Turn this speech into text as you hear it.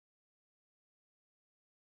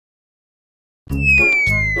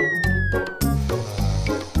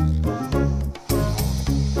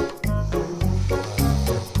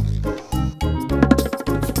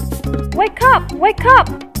Wake up! Wake up!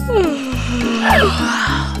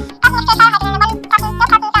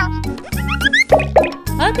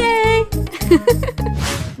 Okay.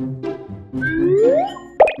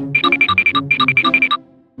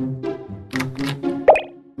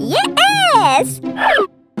 Yes!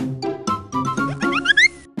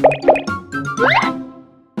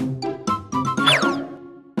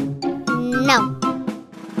 No.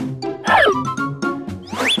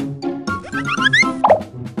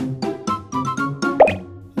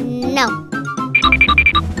 No.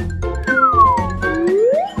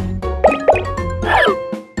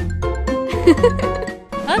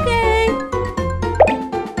 Okay.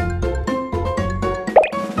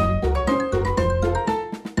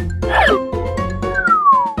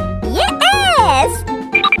 Yes!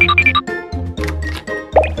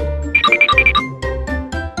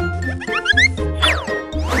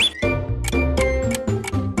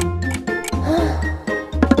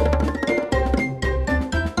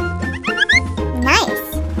 Nice.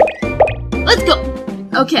 Let's go.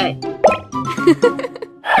 Okay.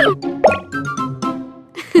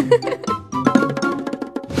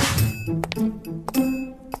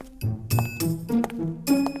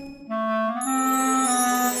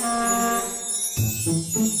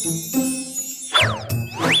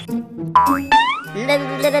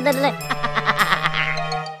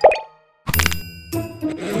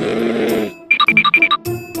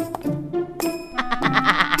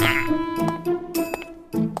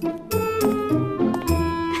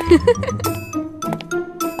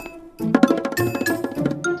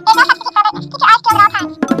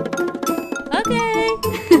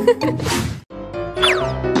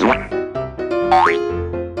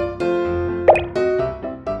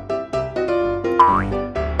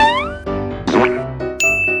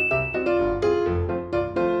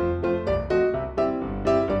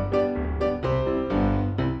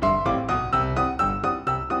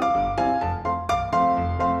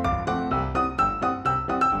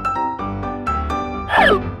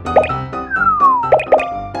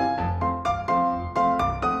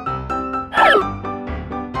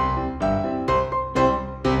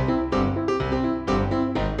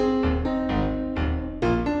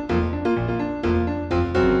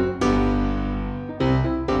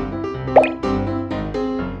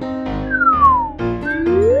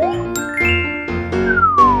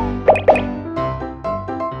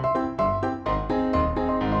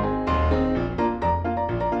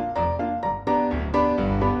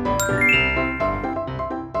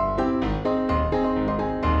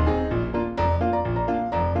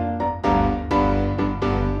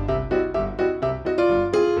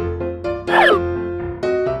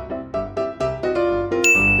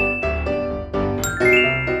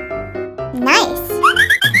 Nice.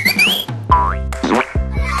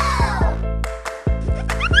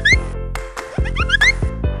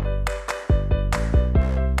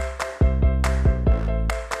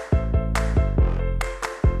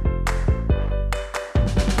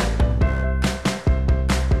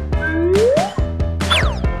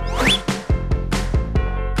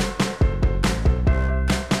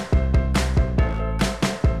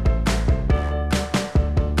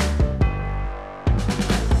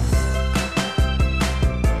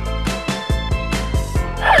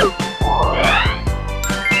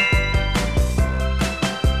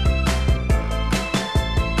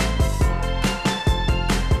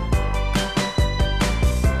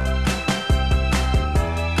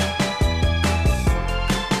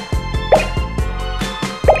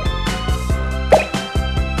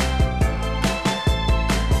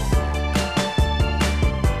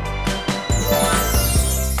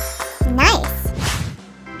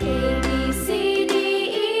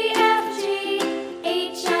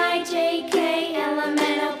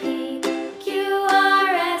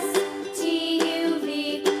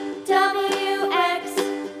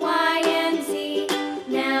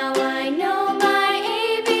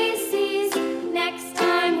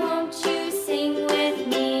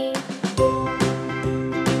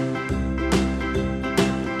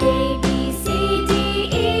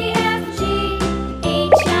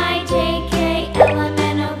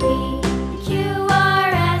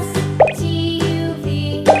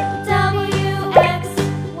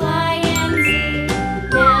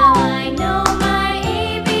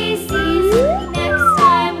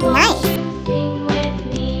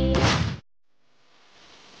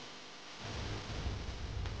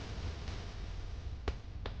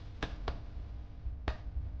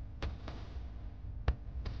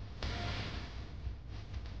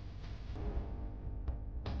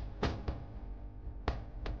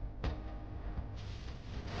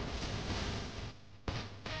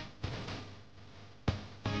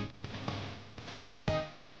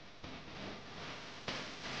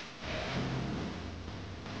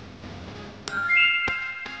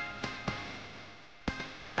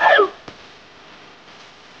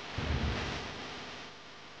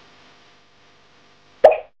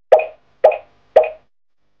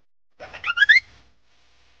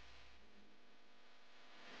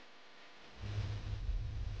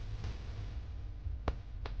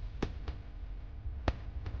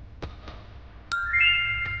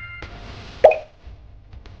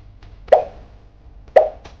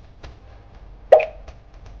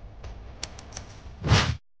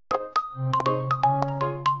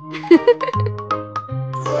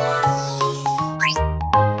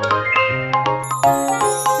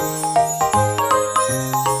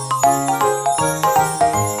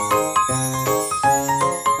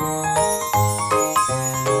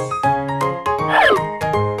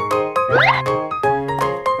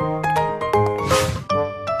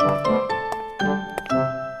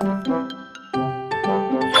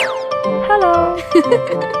 Hello.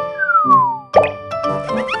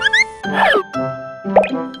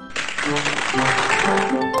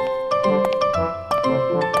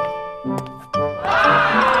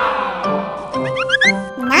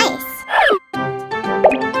 Nice.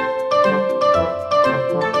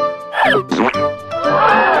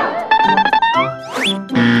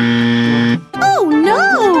 Oh no!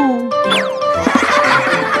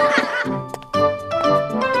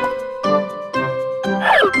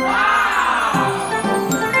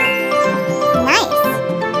 Nice.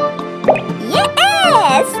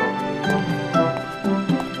 Yes!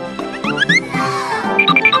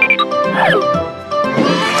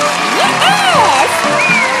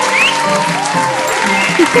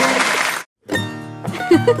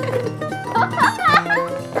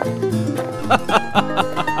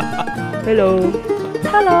 Hello.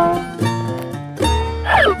 Hello.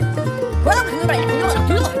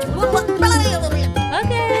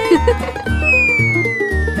 Okay.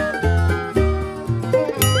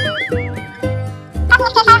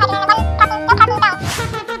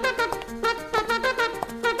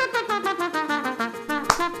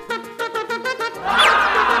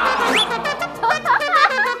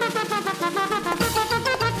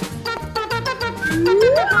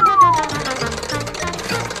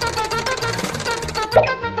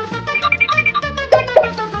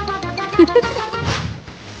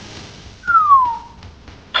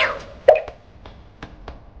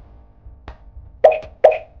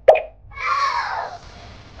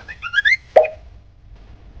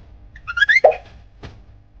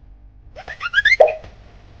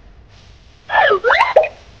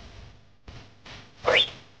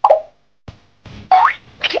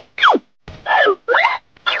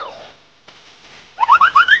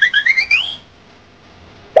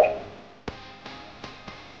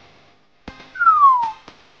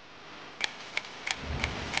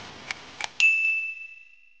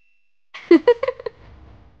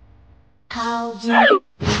 How do you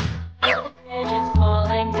Bridge is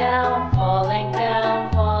falling down, falling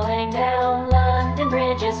down, falling down. London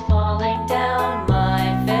Bridge is falling down,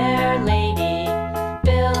 my fair lady.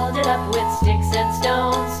 Build it up with sticks and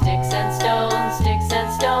stones, sticks and stones, sticks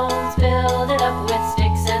and stones. Build it up with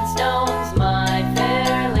sticks and stones, my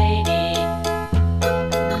fair lady.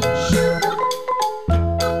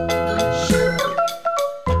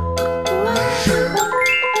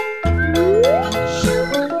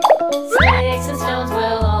 Sticks and stones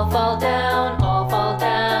will all fall down, all fall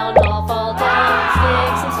down, all fall down.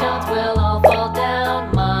 Sticks and stones will all fall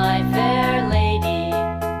down, my fair lady.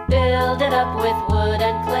 Build it up with wood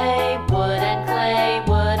and clay, wood and clay,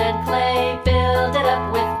 wood and clay. Build it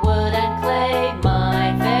up with wood and clay,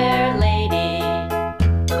 my fair lady.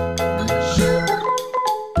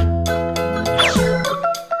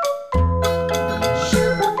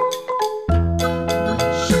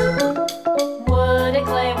 Wood and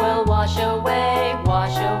clay will wash away,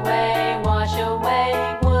 wash away, wash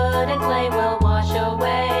away. Wood and clay will wash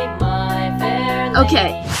away, my fair lady.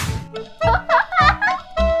 Okay.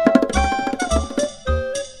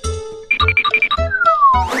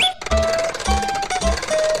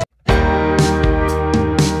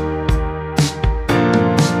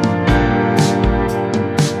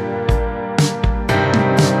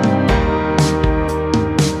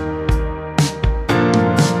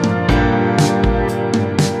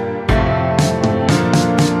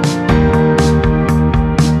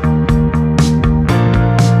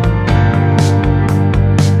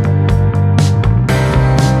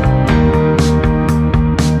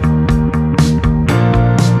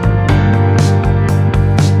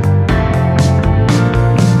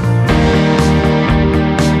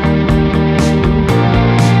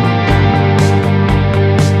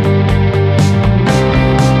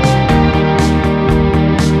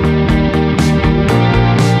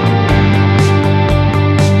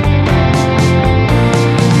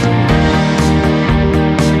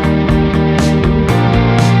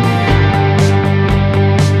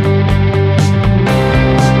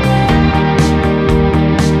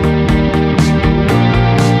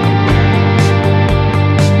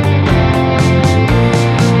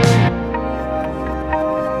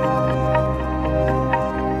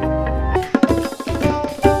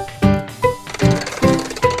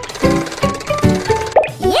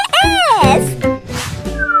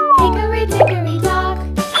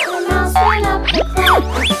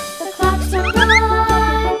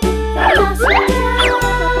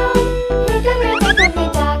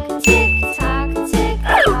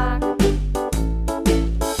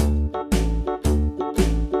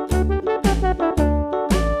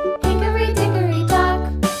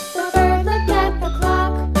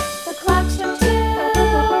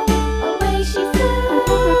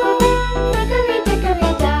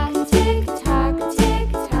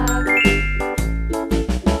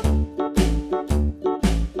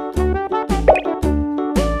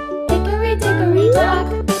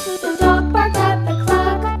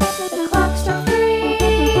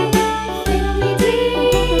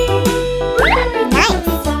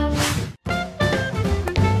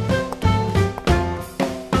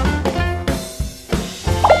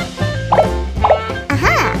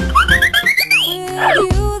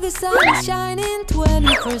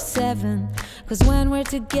 24/7. 'Cause when we're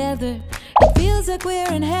together, it feels like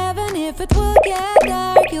we're in heaven. If it will get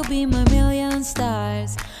dark, you'll be my million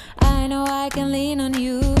stars. I know I can lean on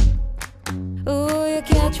you. Ooh, you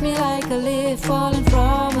catch me like a leaf falling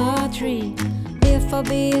from a tree. If I'll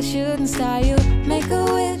be a shooting star, you make a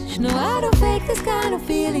wish. No, I don't fake this kind of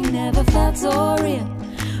feeling, never felt so real.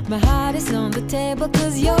 My heart is on the table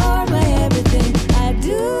 'cause you're my everything. I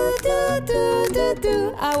do,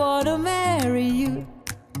 I wanna marry you.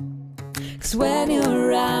 'Cause when you're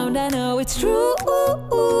around, I know it's true.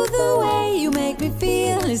 The way you make me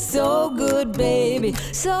feel is so good, baby.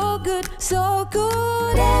 So good, so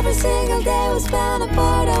good. Every single day we spend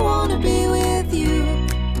apart, I wanna be with you.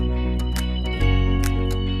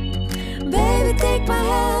 Baby, take my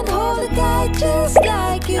hand, hold it tight just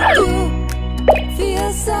like you do.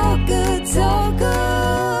 Feels so good, so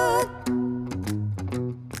good.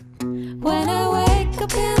 When I wake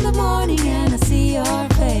up in the morning and I see your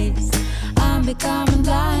face, I'm becoming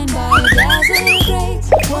blind by your dazzling grace.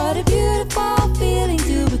 What a beautiful feeling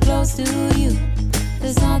to be close to you.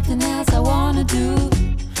 There's nothing else I wanna do.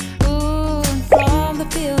 Ooh, and from the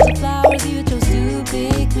fields of flowers you chose to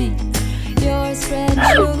pick me. You're spreading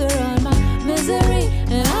sugar on my misery.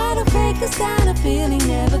 And I don't fake this kind of feeling,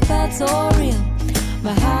 never felt so real.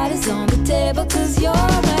 My heart is on the table 'cause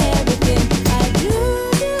you're my everything. I do,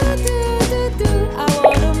 I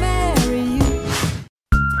wanna marry you.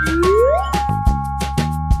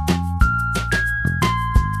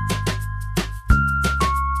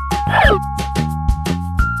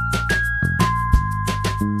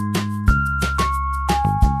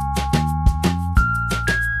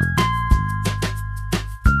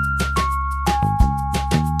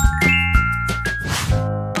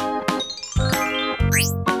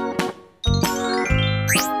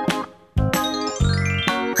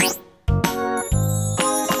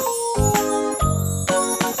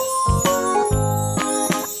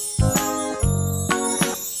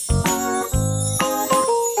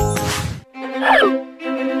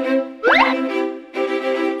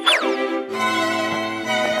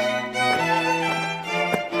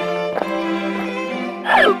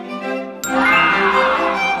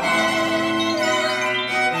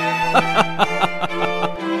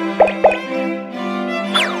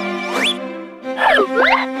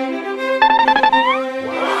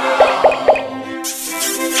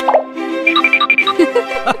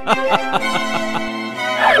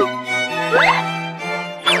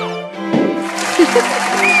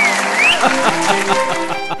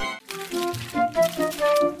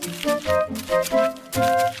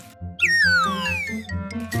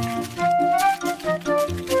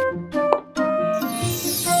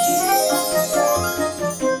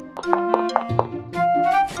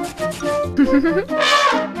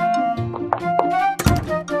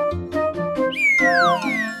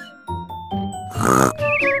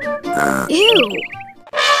 Ew!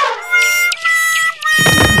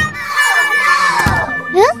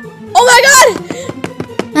 Huh? Oh my god!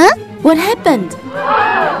 Huh? What happened?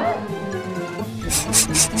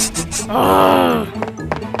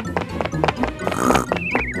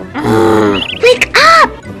 Wake up!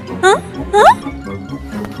 Huh?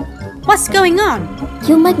 What's going on?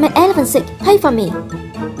 You make my elephant sick. Pay for me.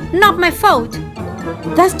 Not my fault.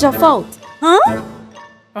 That's your fault. Huh?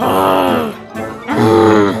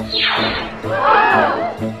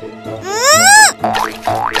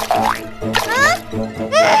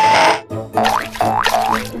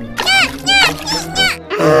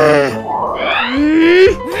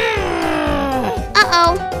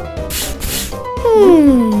 Uh-oh.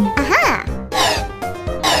 Aha.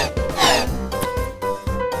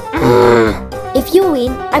 If you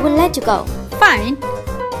win, I will let you go. Fine.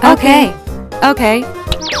 Okay. Okay.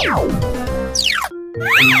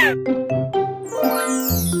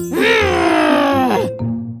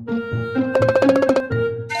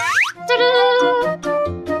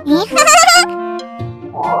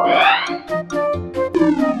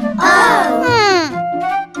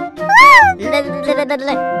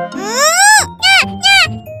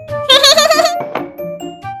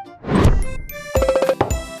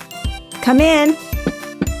 Come in.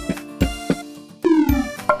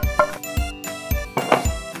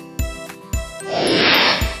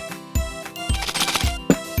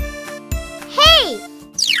 Hey!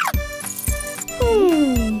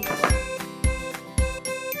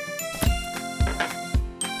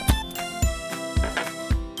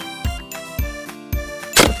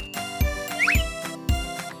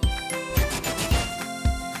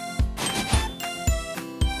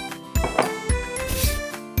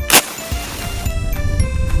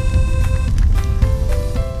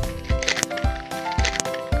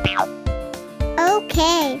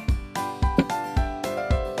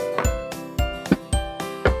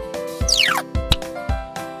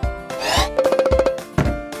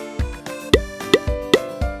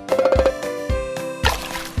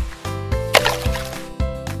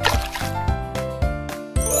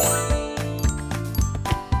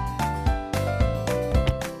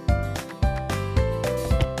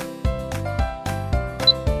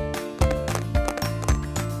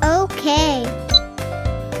 Okay.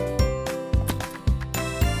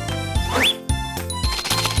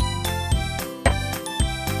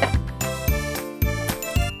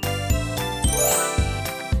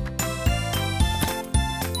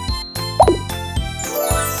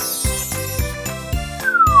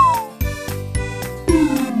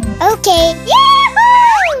 Okay.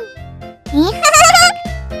 Yahoo!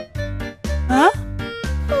 Huh?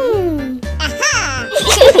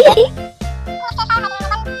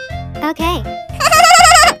 Okay.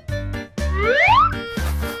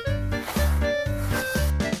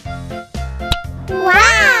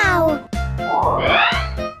 Wow!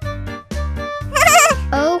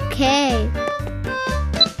 Okay.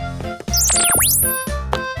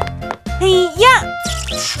 Hey, yeah.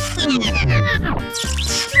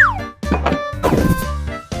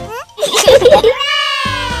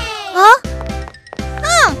 Huh?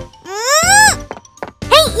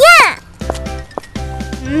 Hey, yeah!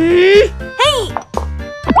 Hey.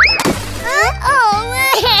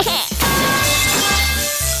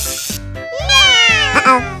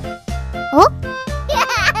 Oh.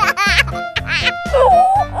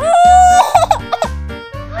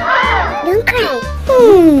 Don't cry.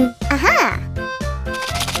 Aha.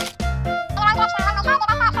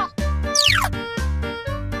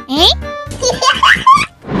 Eh?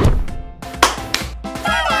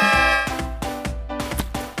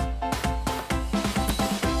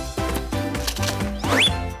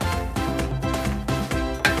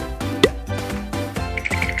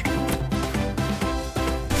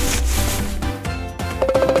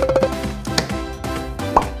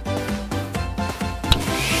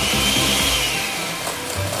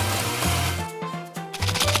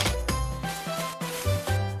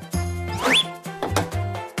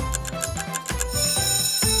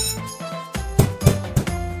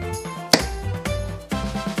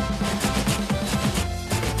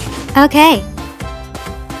 Okay.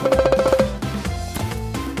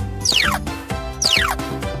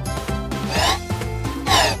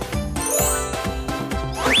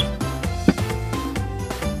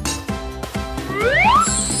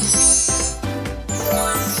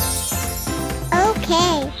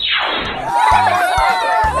 Okay.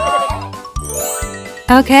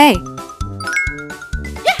 Okay.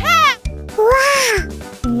 Wow!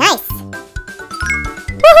 Nice!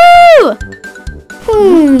 Woohoo!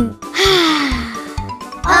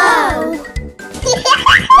 Oh!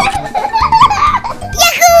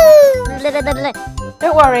 Yahoo!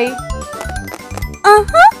 Don't worry.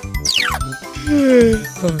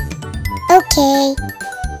 Okay.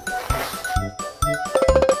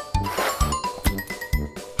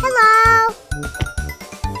 Hello.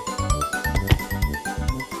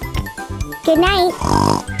 Good night.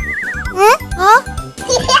 Huh?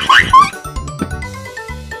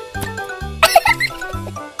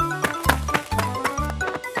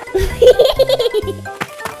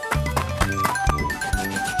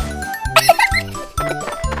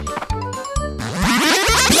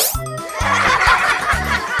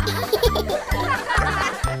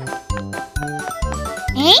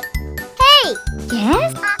 Eh? Hey!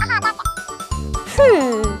 Yes?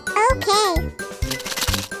 Okay.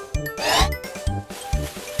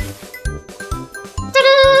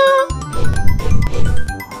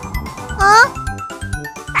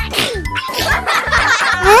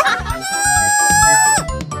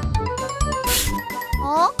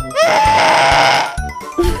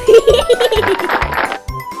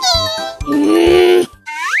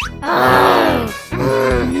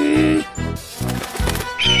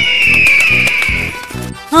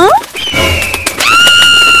 Huh?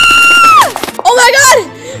 Oh my god!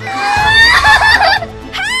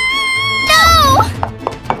 No!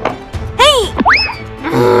 Hey!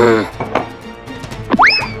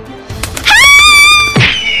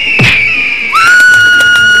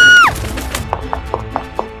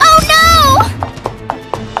 Oh no!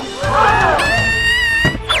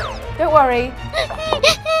 Don't worry.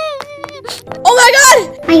 Oh my god!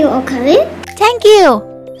 Are you okay? Thank you.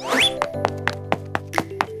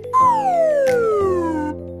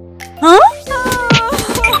 Huh?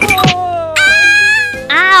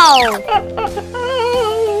 Ow!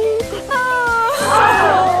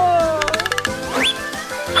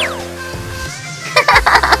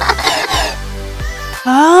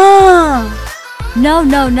 Ah! No,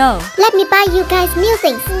 no, no. Let me buy you guys new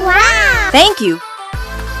things. Wow! Thank you.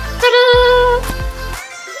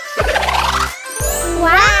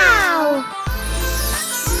 Wow!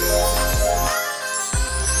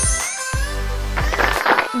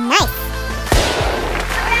 Nice!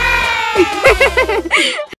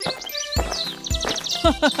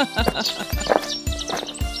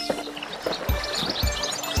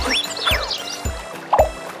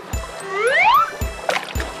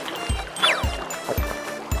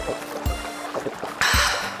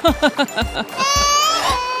 Good.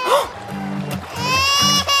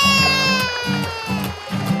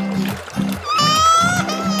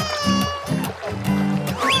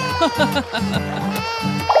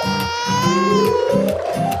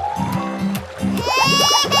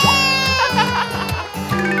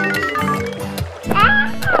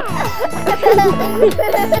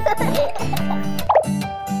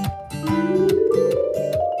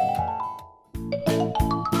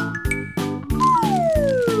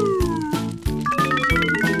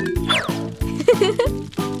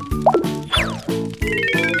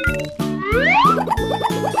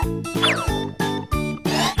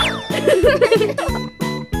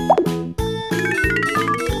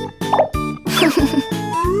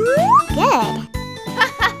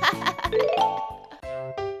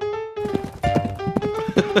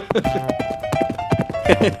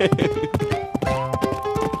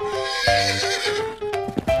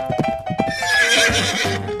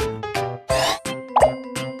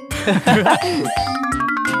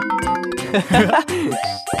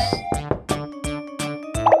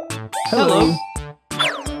 Hello.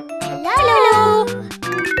 Hello.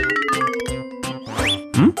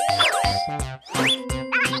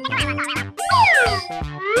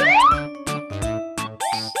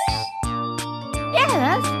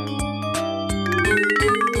 Yes.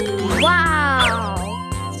 Wow.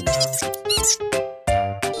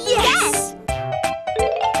 Yes.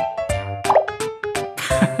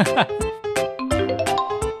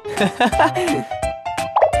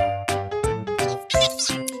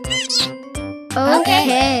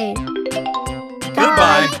 Okay.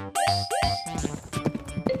 Goodbye.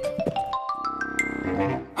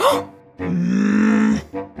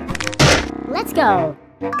 Let's go.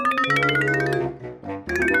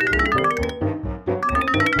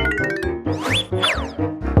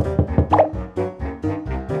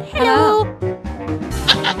 Hello.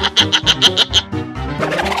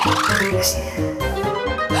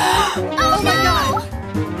 Oh no!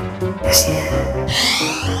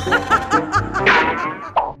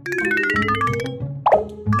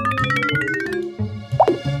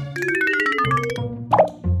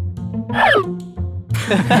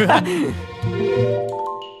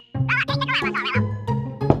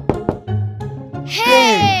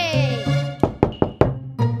 Hey.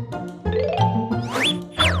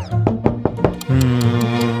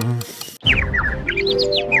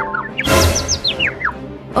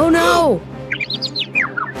 Oh no!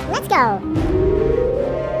 Let's go.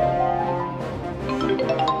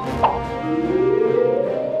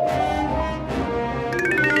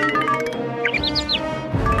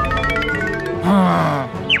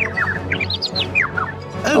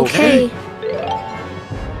 Okay.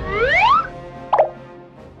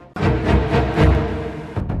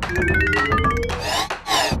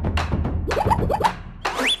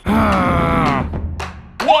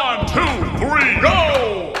 One, two, three, go!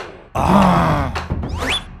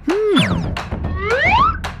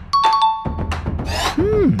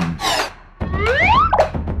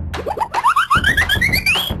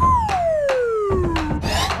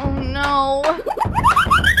 Oh no.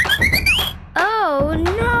 Oh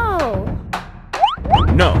no.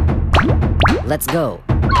 No. Let's go.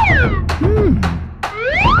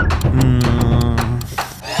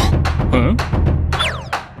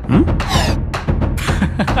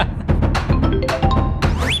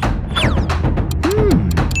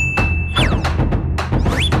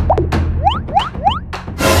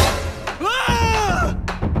 Huh?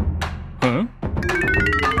 Huh?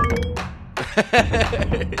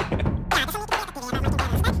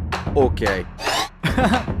 Okay.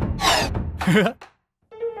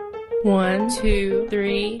 1, 2,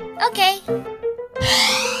 3. Okay.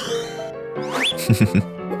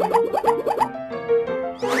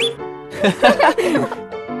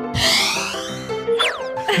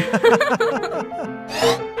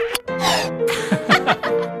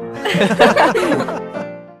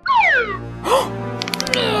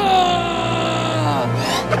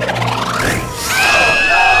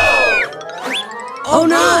 Oh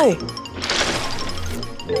no!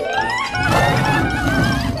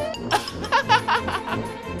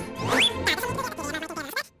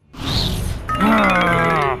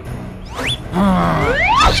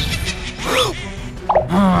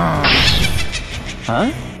 Huh?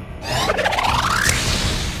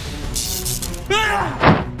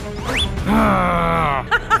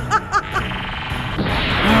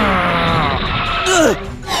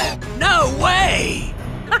 No way!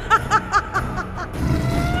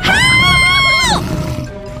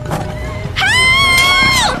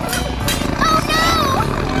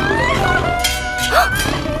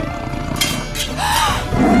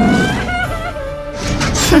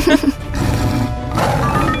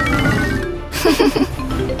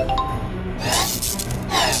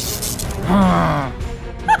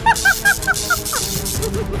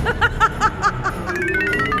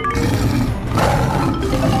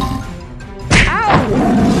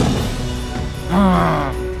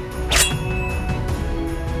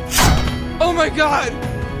 Oh my god!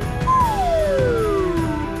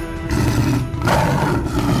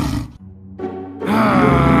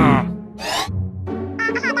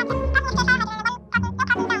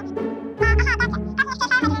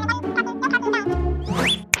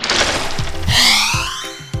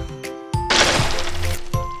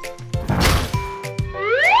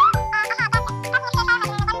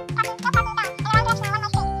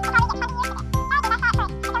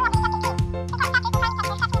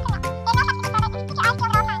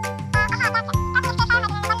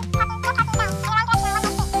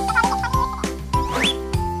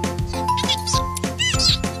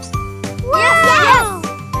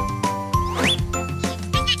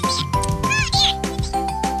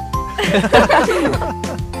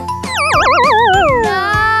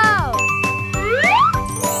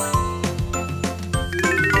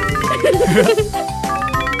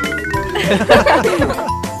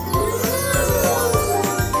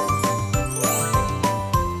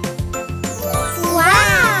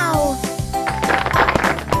 Wow!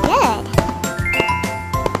 Good.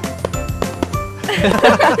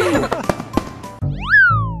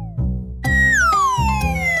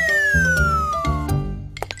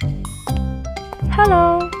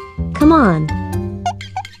 Hello. Come on.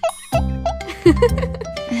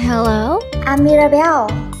 Hello. I'm Mirabelle.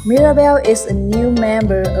 Mirabelle is a new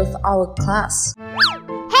member of our class.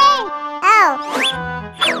 Hey! Oh!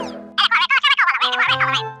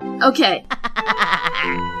 Okay.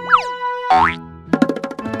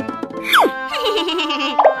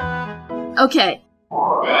 Okay.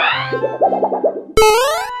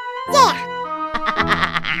 Yeah!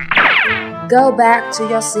 Go back to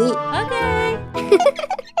your seat. Okay.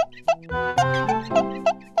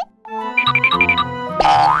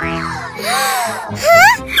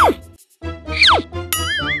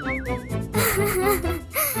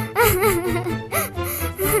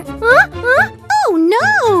 Oh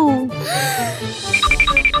no!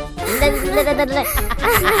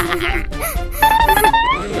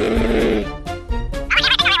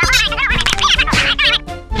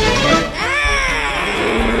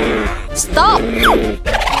 Stop.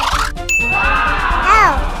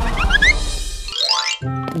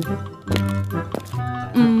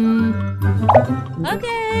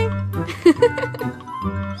 Okay.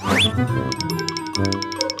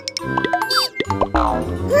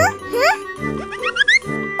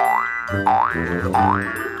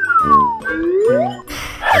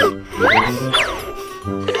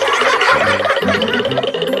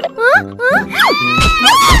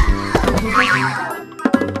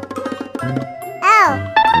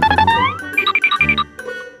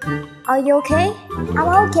 Are you okay?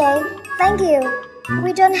 I'm okay, thank you.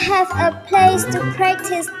 We don't have a place to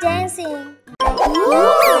practice dancing.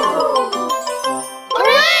 Ooh.